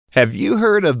Have you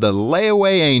heard of the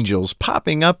layaway angels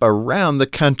popping up around the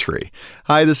country?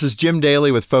 Hi, this is Jim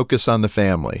Daly with Focus on the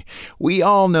Family. We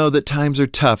all know that times are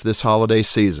tough this holiday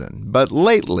season, but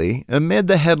lately, amid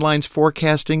the headlines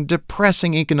forecasting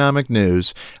depressing economic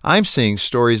news, I'm seeing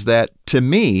stories that, to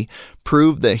me,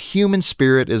 prove the human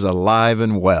spirit is alive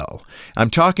and well. I'm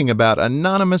talking about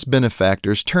anonymous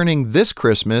benefactors turning this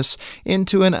Christmas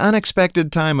into an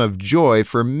unexpected time of joy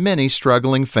for many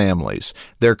struggling families.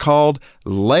 They're called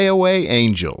layaway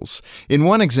angels. In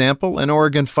one example, an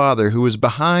Oregon father who was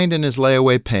behind in his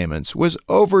layaway payments was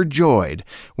overjoyed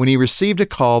when he received a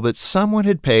call that someone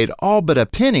had paid all but a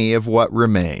penny of what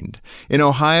remained. In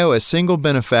Ohio, a single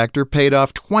benefactor paid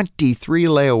off 23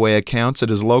 layaway accounts at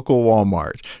his local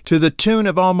Walmart to the tune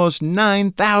of almost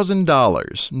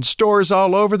 $9,000, and stores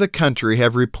all over the country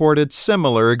have reported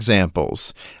similar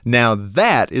examples. Now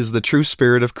that is the true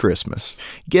spirit of Christmas,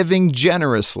 giving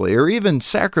generously or even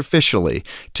sacrificially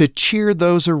to cheer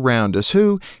those around us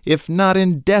who, if not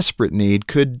in desperate need,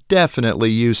 could definitely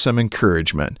use some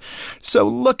encouragement. So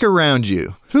look around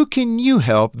you. Who can you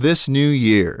help this new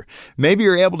year? Maybe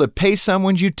you're able to pay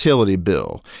someone's utility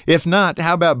bill. If not,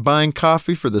 how about buying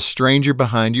coffee for the stranger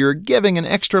behind you or giving an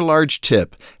extra large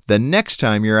tip the next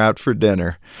time you're out for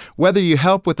dinner? Whether you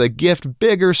help with a gift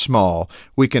big or small,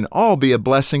 we can all be a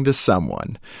blessing to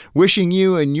someone. Wishing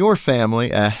you and your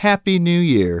family a happy new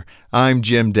year, I'm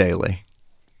Jim Daly.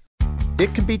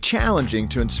 It can be challenging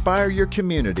to inspire your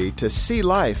community to see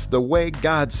life the way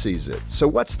God sees it. So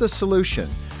what's the solution?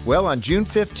 Well, on June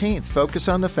 15th, Focus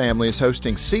on the Family is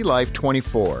hosting See Life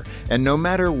 24. And no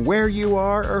matter where you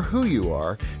are or who you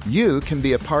are, you can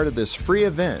be a part of this free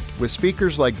event with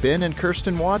speakers like Ben and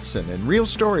Kirsten Watson and real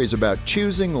stories about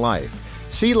choosing life.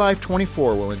 See Life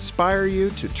 24 will inspire you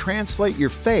to translate your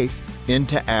faith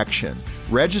into action.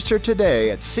 Register today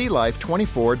at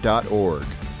seelife24.org.